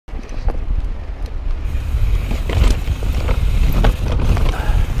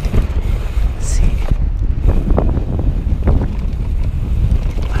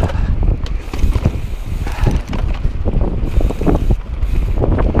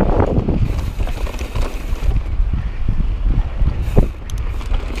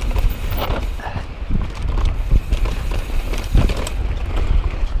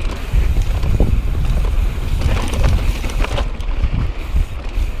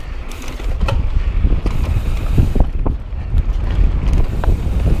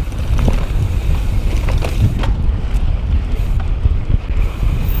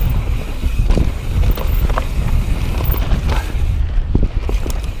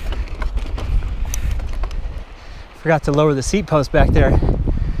Forgot to lower the seat post back there.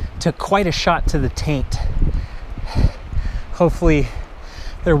 Took quite a shot to the taint. Hopefully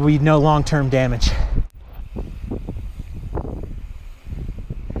there will be no long-term damage.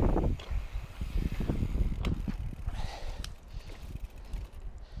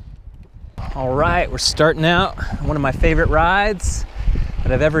 All right, we're starting out one of my favorite rides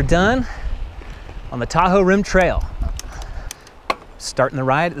that I've ever done on the Tahoe Rim Trail. Starting the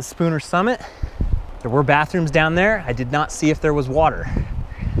ride at the Spooner Summit. There were bathrooms down there. I did not see if there was water.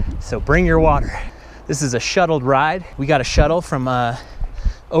 So bring your water. This is a shuttled ride. We got a shuttle from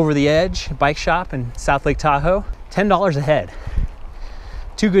Over the Edge bike shop in South Lake Tahoe. $10 a head.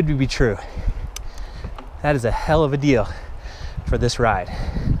 Too good to be true. That is a hell of a deal for this ride.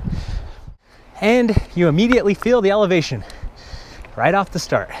 And you immediately feel the elevation right off the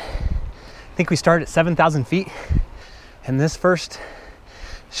start. I think we start at 7,000 feet. And this first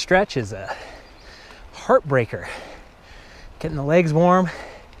stretch is a heartbreaker. Getting the legs warm,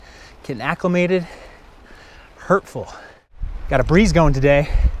 getting acclimated, hurtful. Got a breeze going today.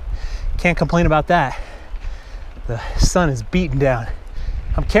 Can't complain about that. The sun is beating down.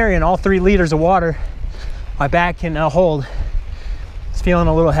 I'm carrying all 3 liters of water. My bag can now hold. It's feeling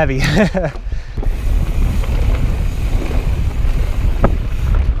a little heavy.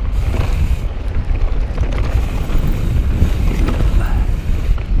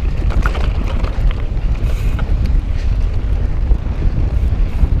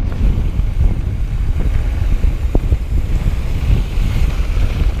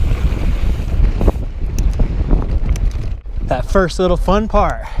 That first little fun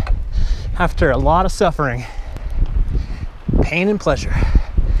part after a lot of suffering, pain and pleasure.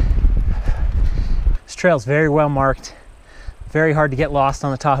 This trail is very well marked, very hard to get lost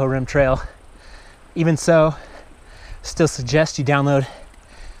on the Tahoe Rim Trail. Even so, still suggest you download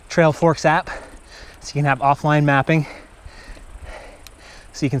Trail Forks app so you can have offline mapping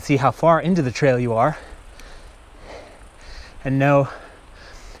so you can see how far into the trail you are and know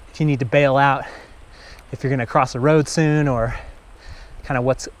if you need to bail out, if you're going to cross a road soon, or kind of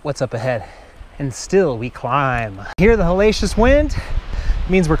what's up ahead. And still we climb. Hear the hellacious wind? It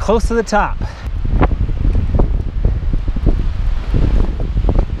means we're close to the top.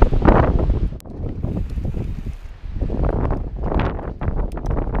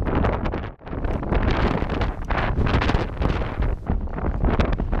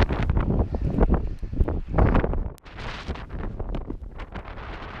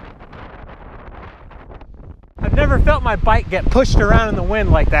 I've never felt my bike get pushed around in the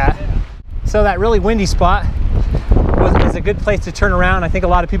wind like that. So that really windy spot is a good place to turn around. I think a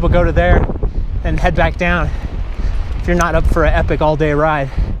lot of people go to there and head back down if you're not up for an epic all-day ride.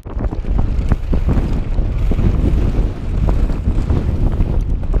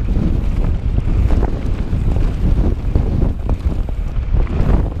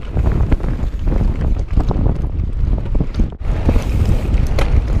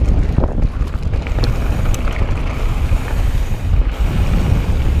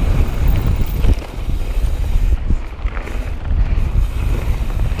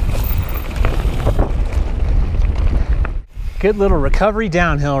 Good little recovery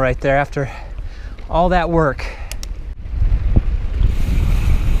downhill right there after all that work.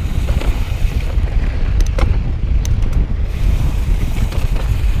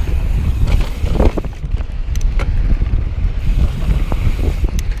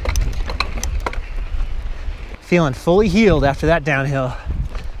 Feeling fully healed after that downhill.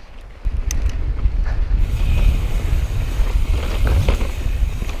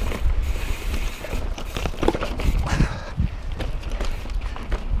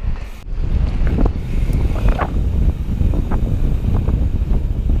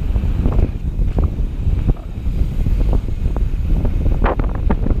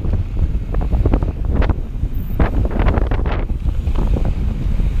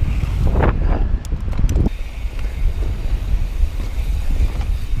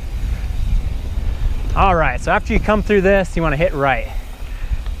 All right, so after you come through this, you want to hit right.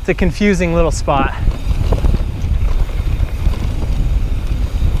 It's a confusing little spot.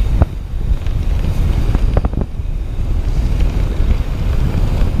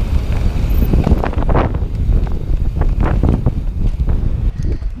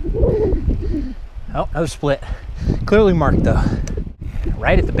 Oh, another split. Clearly marked though.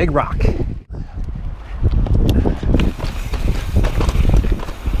 Right at the big rock.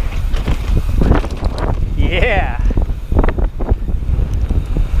 Yeah.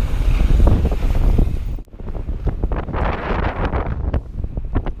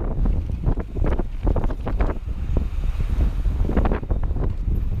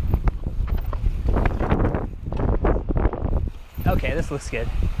 Okay, this looks good.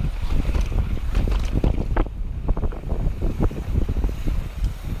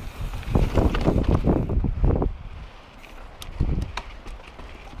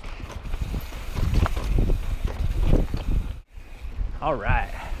 All right.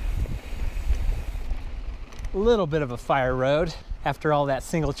 A little bit of a fire road after all that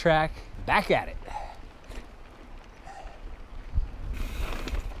single track. Back at it.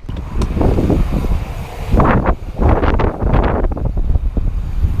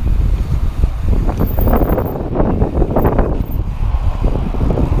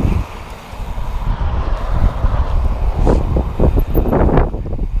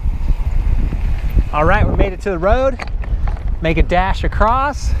 All right, we made it to the road. Make a dash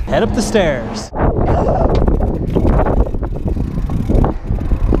across, head up the stairs.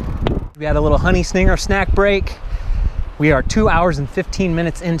 We had a little honey stinger snack break. We are 2 hours and 15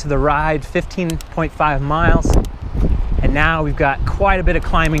 minutes into the ride, 15.5 miles. And now we've got quite a bit of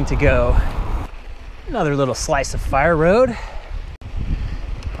climbing to go. Another little slice of fire road.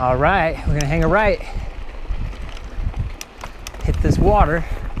 All right, we're gonna hang a right. Hit this water.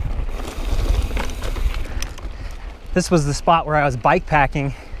 This was the spot where I was bike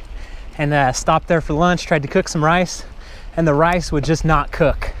packing and stopped there for lunch, tried to cook some rice, and the rice would just not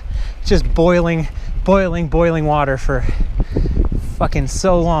cook. Just boiling water for fucking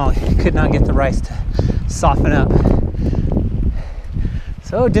so long. Could not get the rice to soften up.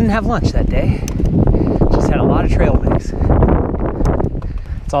 So didn't have lunch that day. Just had a lot of trail mix.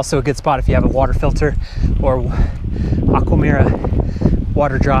 It's also a good spot if you have a water filter or Aquamira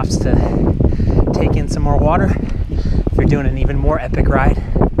water drops to take in some more water. If you're doing an even more epic ride,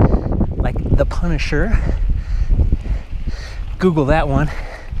 like the Punisher, Google that one.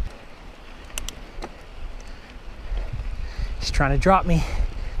 He's trying to drop me.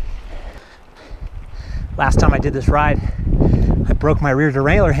 Last time I did this ride, I broke my rear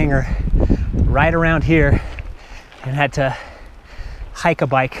derailleur hanger right around here and had to hike a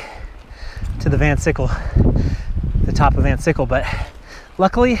bike to the Van Sickle, the top of Van Sickle, but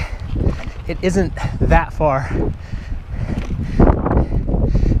luckily it isn't that far.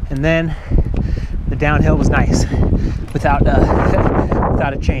 And then the downhill was nice without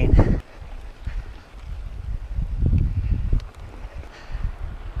a chain.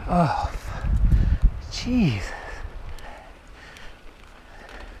 Oh, jeez.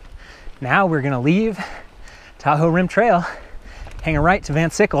 Now we're gonna leave Tahoe Rim Trail, hang a right to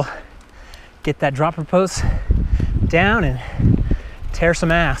Van Sickle, get that dropper post down and tear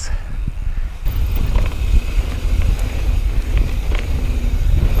some ass.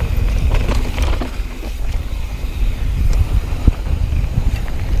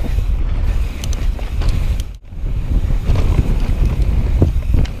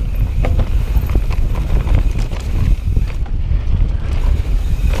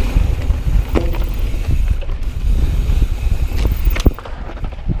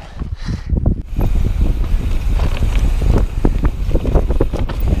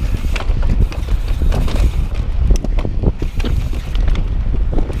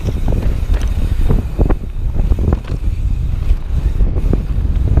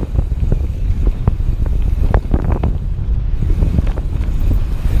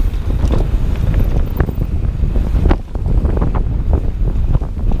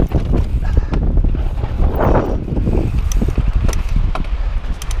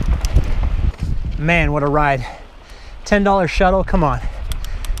 Man, what a ride. $10 shuttle, come on.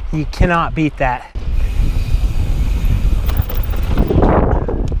 You cannot beat that.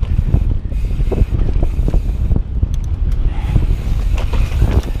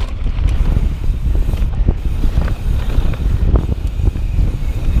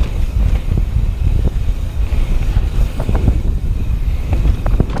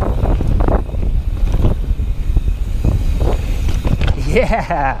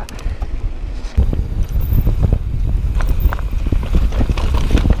 Yeah.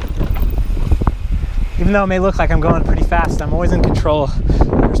 Even though it may look like I'm going pretty fast, I'm always in control.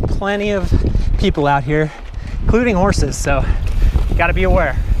 There's plenty of people out here, including horses, so you gotta be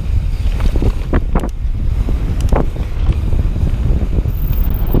aware.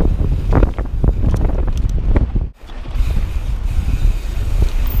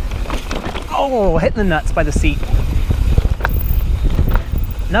 Oh, hitting the nuts by the seat.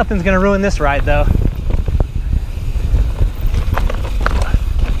 Nothing's gonna ruin this ride though.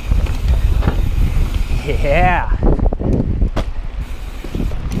 Yeah.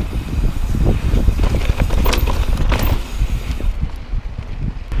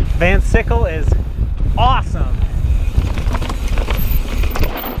 Van Sickle is awesome.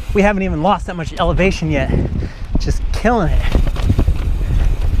 We haven't even lost that much elevation yet. Just killing it.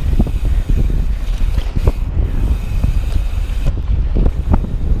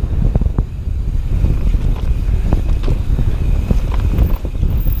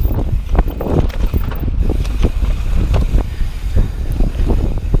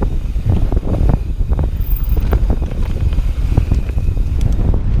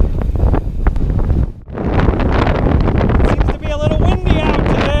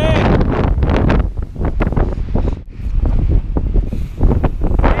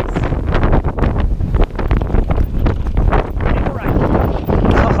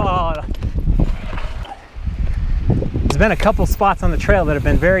 been a couple spots on the trail that have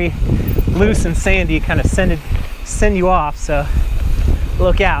been very loose and sandy, kind of send you off, so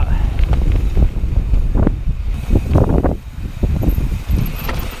look out.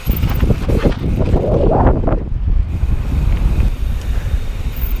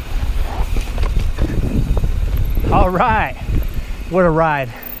 All right, what a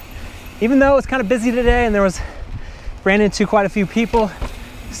ride. Even though it was kind of busy today and ran into quite a few people,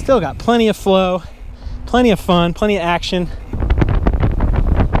 still got plenty of flow, plenty of fun, plenty of action.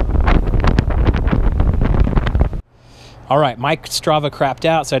 All right, my Strava crapped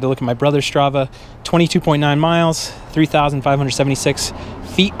out, so I had to look at my brother's Strava. 22.9 miles, 3,576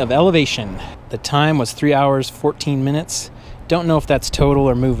 feet of elevation. The time was 3 hours, 14 minutes. Don't know if that's total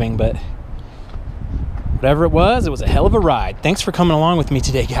or moving, but whatever it was a hell of a ride. Thanks for coming along with me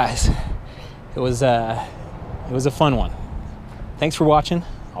today, guys. It was a fun one. Thanks for watching.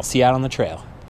 I'll see you out on the trail.